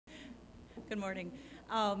Good morning.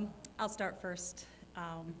 I'll start first,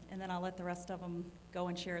 and then I'll let the rest of them go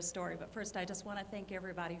and share a story. But first, I just want to thank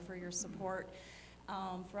everybody for your support,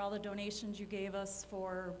 for all the donations you gave us,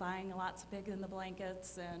 for buying lots of Big in the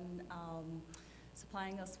Blankets, and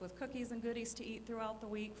supplying us with cookies and goodies to eat throughout the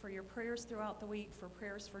week, for your prayers throughout the week, for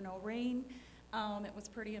prayers for no rain. It was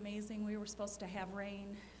pretty amazing. We were supposed to have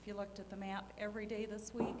rain, if you looked at the map, every day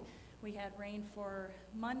this week. We had rain for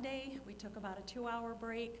Monday. We took about a 2-hour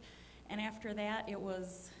break. And after that, it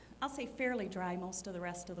was, I'll say, fairly dry most of the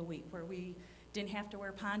rest of the week, where we didn't have to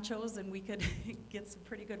wear ponchos and we could get some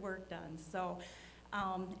pretty good work done. So,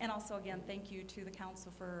 and also, again, thank you to the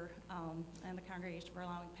council for, and the congregation for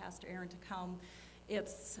allowing Pastor Aaron to come.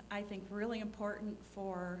 It's, I think, really important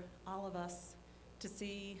for all of us to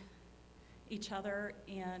see each other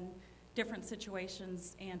in different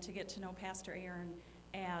situations and to get to know Pastor Aaron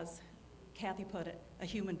as, Kathy put it, a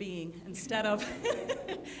human being instead of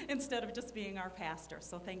instead of just being our pastor.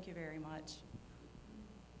 So thank you very much.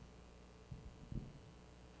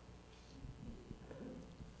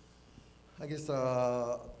 I guess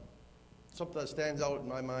something that stands out in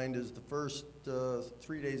my mind is the first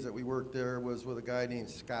 3 days that we worked there was with a guy named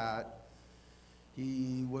Scott.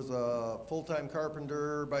 He was a full-time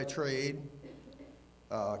carpenter by trade,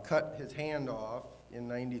 cut his hand off in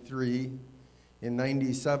 '93. In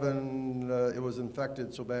 '97, it was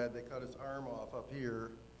infected so bad they cut his arm off up here,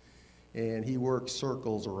 and he worked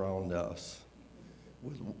circles around us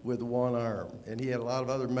with one arm. And he had a lot of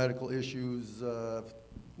other medical issues.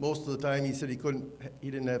 Most of the time, he said he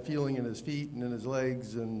didn't have feeling in his feet and in his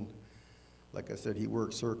legs, and like I said, he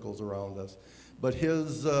worked circles around us. But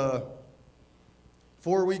his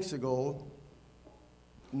 4 weeks ago,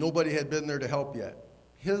 nobody had been there to help yet.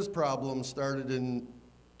 His problem started in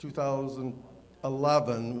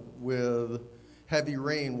 2011 with heavy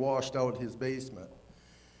rain washed out his basement.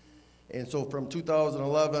 And so from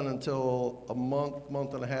 2011 until a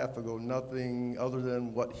month and a half ago, nothing other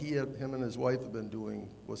than what him and his wife have been doing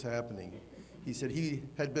was happening. He said he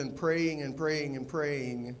had been praying and praying and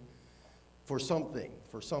praying for something.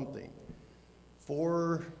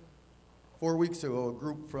 4 weeks ago, a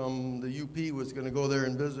group from the UP was going to go there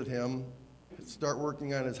and visit him, start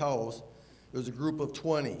working on his house. It was a group of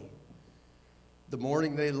 20. The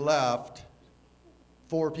morning they left,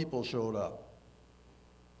 4 people showed up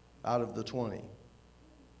out of the 20.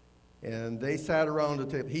 And they sat around a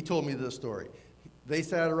table. He told me this story. They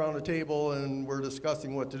sat around a table and were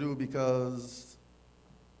discussing what to do because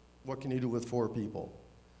what can you do with 4 people?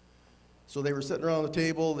 So they were sitting around the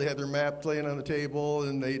table, they had their map laying on the table,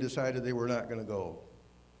 and they decided they were not going to go.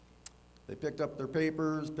 They picked up their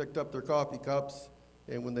papers, picked up their coffee cups,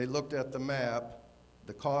 and when they looked at the map,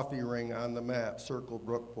 the coffee ring on the map circled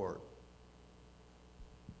Brookport.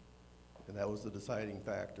 And that was the deciding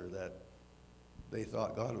factor, that they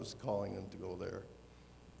thought God was calling them to go there.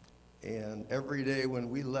 And every day when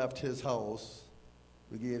we left his house,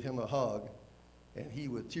 we gave him a hug, and he,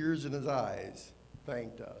 with tears in his eyes,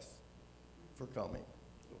 thanked us for coming.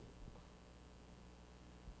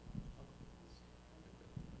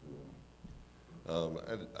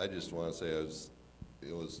 I just want to say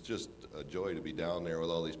it was just a joy to be down there with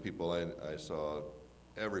all these people. I saw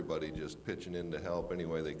everybody just pitching in to help any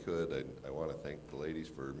way they could. I want to thank the ladies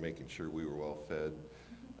for making sure we were well fed.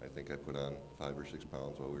 I think I put on 5 or 6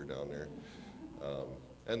 pounds while we were down there.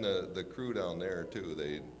 And the crew down there too,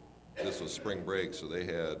 this was spring break, so they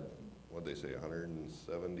had, what'd they say,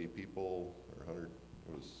 170 people, or 100,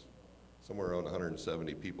 it was somewhere around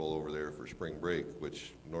 170 people over there for spring break,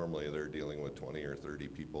 which normally they're dealing with 20 or 30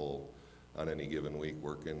 people on any given week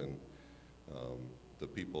working. And the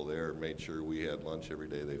people there made sure we had lunch every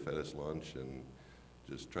day. They fed us lunch and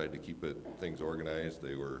just tried to keep things organized.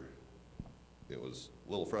 It was a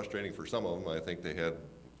little frustrating for some of them. I think they had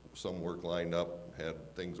some work lined up,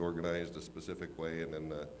 had things organized a specific way, and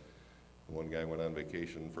then one guy went on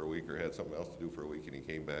vacation for a week or had something else to do for a week, and he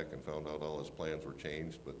came back and found out all his plans were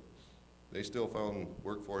changed. But they still found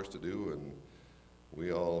work for us to do, and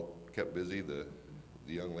we all kept busy. The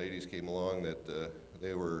young ladies came along that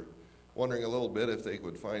they were wondering a little bit if they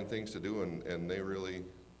could find things to do, and they really,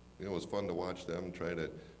 it was fun to watch them try to,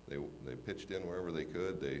 they pitched in wherever they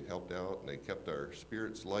could, they helped out, and they kept our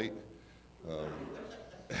spirits light.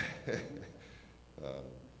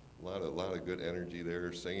 A lot of good energy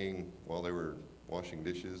there, singing while they were washing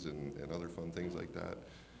dishes and other fun things like that.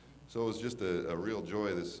 So it was just a real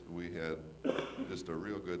joy. We had just a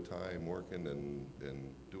real good time working and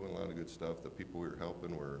doing a lot of good stuff. The people we were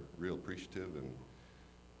helping were real appreciative, and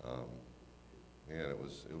man, it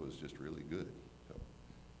was just really good. So.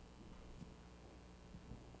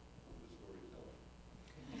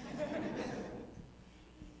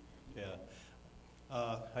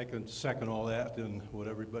 I can second all that and what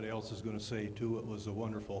everybody else is going to say too. It was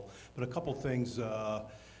wonderful. But a couple things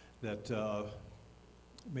that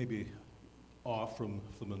maybe off from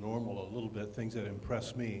the normal a little bit, things that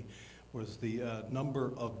impressed me, was the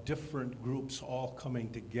number of different groups all coming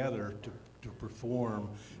together to perform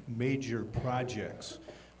major projects.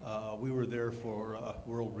 We were there for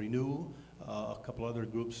World Renew. A couple other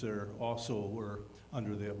groups there also were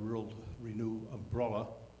under the World Renew umbrella.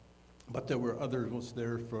 But there were others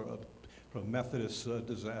there from Methodist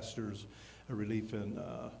disasters relief and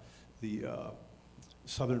the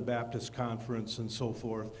Southern Baptist Conference and so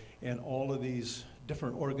forth, and all of these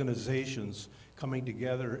different organizations coming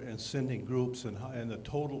together and sending groups and the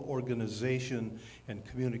total organization and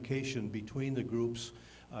communication between the groups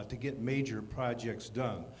to get major projects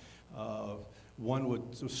done. One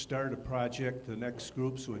would start a project, the next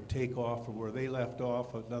groups would take off from where they left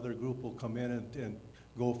off, another group will come in and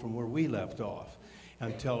go from where we left off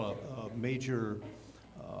until a major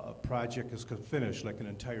project is finished, like an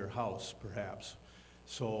entire house perhaps.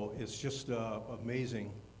 So it's just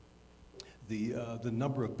amazing the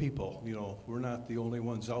number of people. You know, we're not the only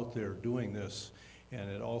ones out there doing this, and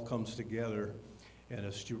it all comes together, and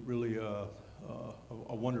it's really a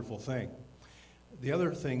wonderful thing. The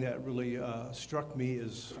other thing that really struck me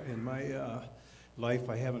is in my life,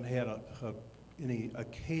 I haven't had any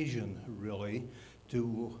occasion really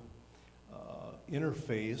to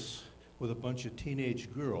interface with a bunch of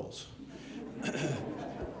teenage girls.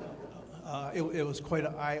 It was quite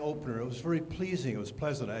an eye-opener. It was very pleasing. It was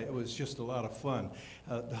pleasant. It was just a lot of fun.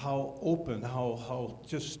 How open, how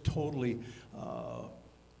just totally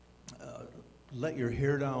let your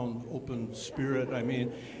hair down, open spirit. I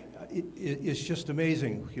mean, it's just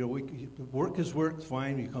amazing. You know, work is work,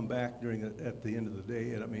 fine. You come back at the end of the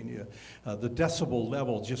day, and I mean, the decibel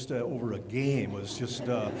level just over a game was just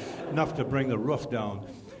enough to bring the roof down.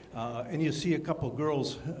 And you see a couple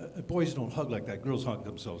girls, boys don't hug like that, girls hug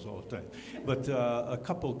themselves all the time. But a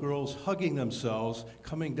couple girls hugging themselves,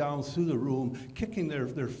 coming down through the room, kicking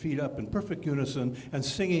their feet up in perfect unison, and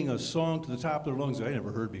singing a song to the top of their lungs that I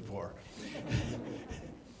never heard before.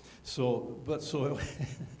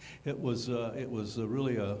 It was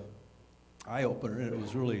really a eye-opener, and it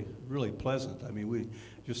was really pleasant. I mean,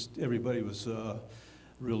 everybody was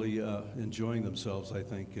really enjoying themselves, I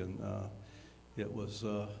think, and it was,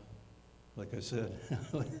 like I said,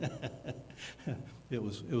 it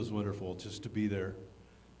was wonderful just to be there.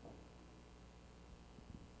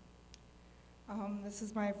 This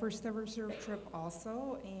is my first ever surf trip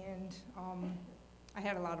also, and I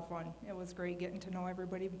had a lot of fun. It was great getting to know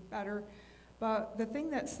everybody better. But the thing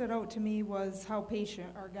that stood out to me was how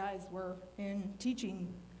patient our guys were in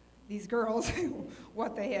teaching these girls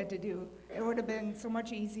what they had to do. It would have been so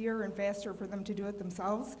much easier and faster for them to do it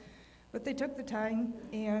themselves. But they took the time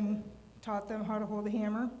and taught them how to hold a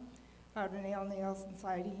hammer, how to nail nails and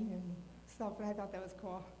siding and stuff, and I thought that was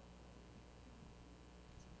cool.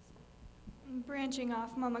 Branching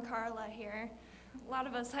off Mama Carla here, a lot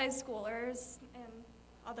of us high schoolers and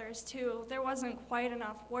others too, there wasn't quite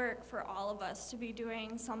enough work for all of us to be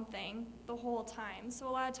doing something the whole time. So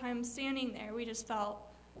a lot of times standing there, we just felt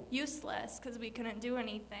useless because we couldn't do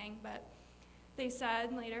anything. But they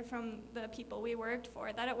said later from the people we worked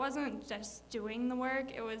for that it wasn't just doing the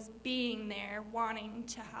work, it was being there, wanting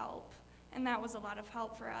to help. And that was a lot of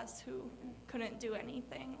help for us who couldn't do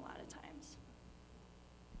anything a lot of times.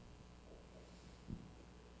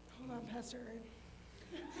 Hold on, Pastor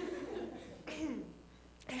Aaron.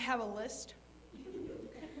 I have a list.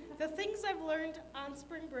 The things I've learned on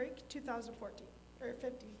spring break 2014, or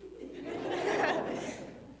 15.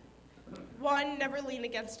 1, never lean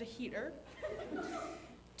against a heater.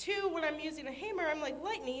 2, when I'm using a hammer, I'm like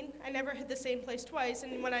lightning. I never hit the same place twice,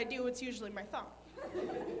 and when I do, it's usually my thumb.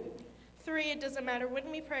 3, it doesn't matter when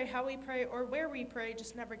we pray, how we pray, or where we pray,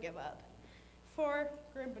 just never give up. 4,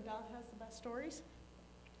 Grandpa Don has the best stories.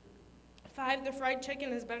 5, the fried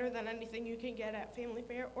chicken is better than anything you can get at Family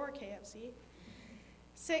Fare or KFC.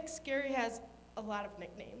 6, Gary has a lot of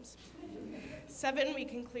nicknames. 7, we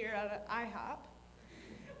can clear out at IHOP.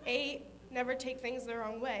 8, never take things the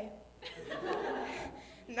wrong way.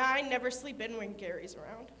 9, never sleep in when Gary's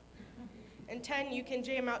around. And 10, you can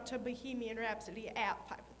jam out to Bohemian Rhapsody at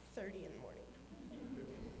 5:30 in the morning.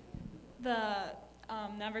 The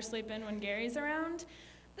never sleep in when Gary's around,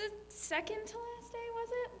 the second to last day, was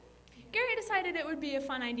it? Gary decided it would be a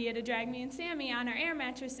fun idea to drag me and Sammy on our air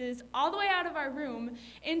mattresses all the way out of our room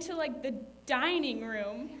into like the dining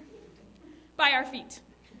room by our feet.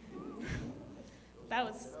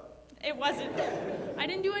 It wasn't. I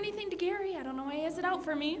didn't do anything to Gary. I don't know why he has it out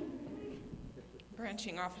for me.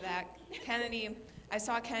 Branching off of that, Kennedy, I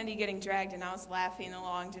saw Kennedy getting dragged, and I was laughing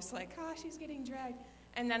along, just like, oh, she's getting dragged.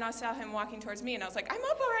 And then I saw him walking towards me, and I was like, I'm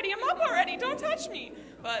up already, don't touch me.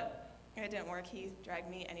 But it didn't work. He dragged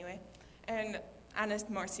me anyway. And on a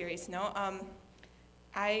more serious note,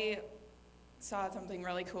 I saw something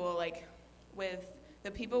really cool, like with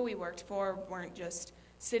the people we worked for weren't just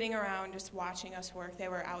sitting around just watching us work. They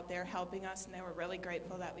were out there helping us, and they were really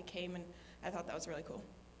grateful that we came, and I thought that was really cool.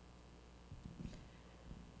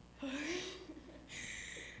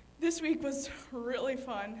 This week was really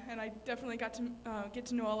fun, and I definitely got to get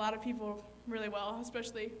to know a lot of people really well,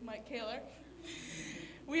 especially Mike Kaler.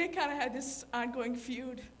 We had kind of had this ongoing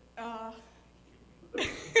feud.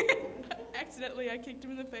 Accidentally, I kicked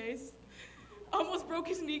him in the face. Almost broke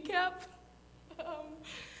his kneecap.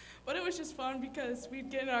 But it was just fun because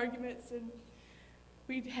we'd get in arguments and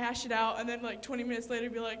we'd hash it out, and then like 20 minutes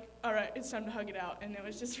later be like, all right, it's time to hug it out. And it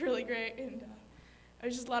was just really great, and there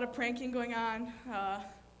was just a lot of pranking going on.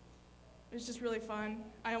 It was just really fun.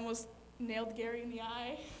 I almost nailed Gary in the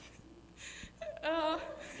eye. I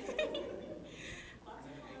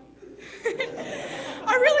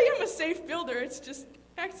really am a safe builder. It's just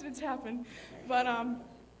accidents happen. But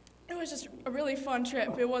it was just a really fun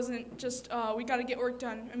trip. It wasn't just, we got to get work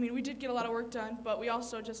done. I mean, we did get a lot of work done, but we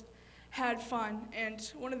also just had fun. And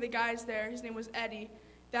one of the guys there, his name was Eddie,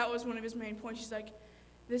 that was one of his main points. He's like,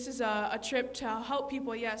 this is a trip to help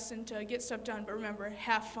people, yes, and to get stuff done, but remember,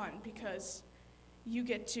 have fun, because you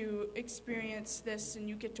get to experience this and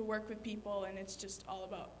you get to work with people, and it's just all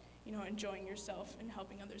about, you know, enjoying yourself and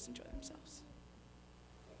helping others enjoy themselves.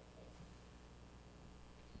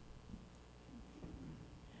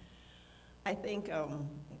 I think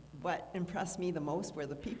what impressed me the most were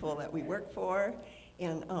the people that we worked for,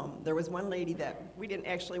 and there was one lady that we didn't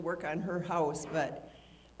actually work on her house, but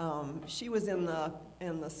she was in the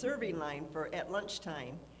serving line at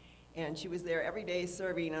lunchtime, and she was there every day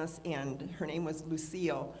serving us, and her name was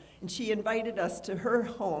Lucille, and she invited us to her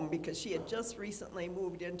home because she had just recently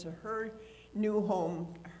moved into her new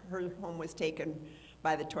home. Her home was taken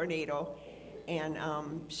by the tornado, and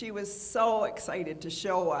she was so excited to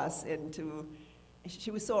show us, and she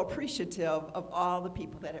was so appreciative of all the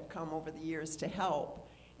people that have come over the years to help,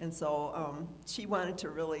 and so she wanted to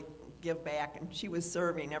really give back, and she was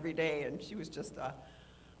serving every day, and she was just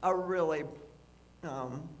a really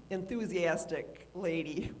enthusiastic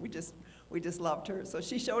lady. We just loved her. So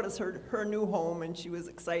she showed us her new home, and she was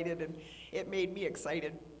excited, and it made me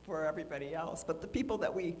excited for everybody else. But the people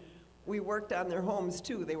that we worked on their homes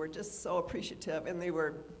too, they were just so appreciative, and they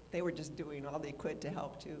were just doing all they could to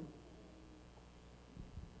help too.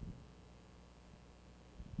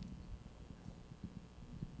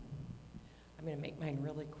 I'm going to make mine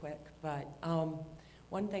really quick, but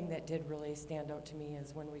one thing that did really stand out to me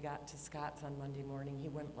is when we got to Scott's on Monday morning, he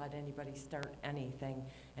wouldn't let anybody start anything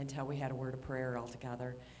until we had a word of prayer all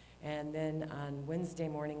together. And then on Wednesday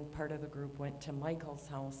morning, part of the group went to Michael's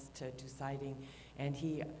house to do siding, and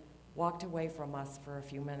he walked away from us for a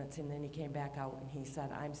few minutes, and then he came back out and he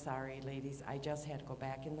said, I'm sorry, ladies, I just had to go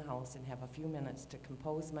back in the house and have a few minutes to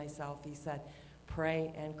compose myself. He said,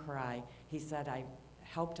 pray and cry. He said, I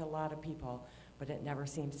helped a lot of people, but it never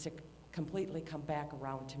seems to completely come back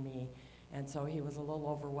around to me. And so he was a little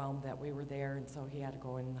overwhelmed that we were there, and so he had to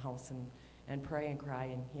go in the house and pray and cry,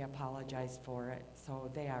 and he apologized for it.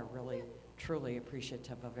 So they are really, truly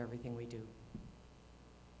appreciative of everything we do.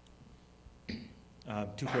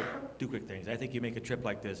 Two quick things. I think you make a trip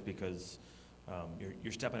like this because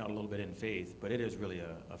you're stepping out a little bit in faith, but it is really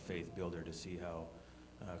a faith builder to see how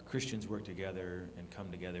Christians work together and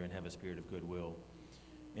come together and have a spirit of goodwill.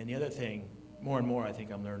 And the other thing, more and more I think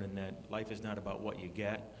I'm learning that life is not about what you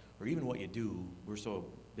get or even what you do. We're so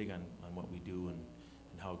big on what we do and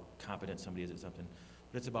how competent somebody is at something,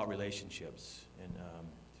 but it's about relationships. And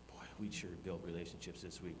boy, we sure built relationships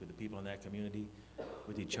this week with the people in that community,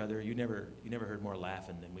 with each other. You never heard more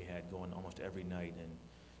laughing than we had going almost every night, and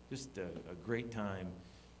just a great time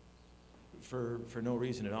for no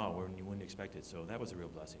reason at all when you wouldn't expect it. So that was a real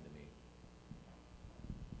blessing to me.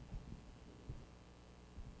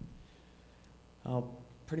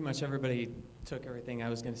 Pretty much everybody took everything I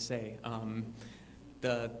was going to say.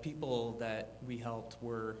 The people that we helped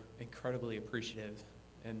were incredibly appreciative,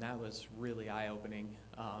 and that was really eye-opening.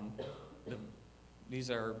 These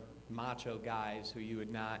are macho guys who you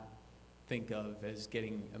would not think of as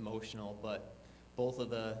getting emotional, but both of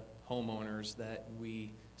the homeowners that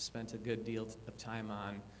we spent a good deal of time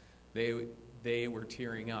on, they were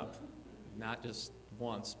tearing up, not just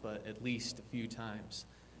once, but at least a few times,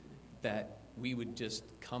 that we would just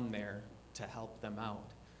come there to help them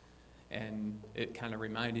out. And it kind of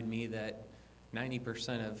reminded me that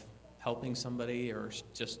 90% of helping somebody or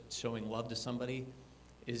just showing love to somebody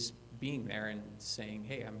is being there and saying,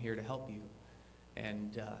 hey, I'm here to help you.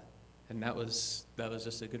 And that was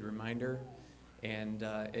just a good reminder, and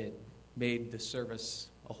it made the service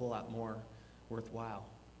a whole lot more worthwhile.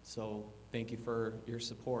 So thank you for your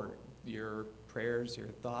support, your prayers, your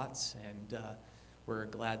thoughts, and we're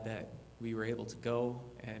glad that we were able to go,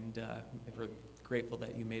 and we're grateful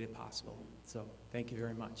that you made it possible. So thank you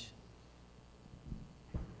very much.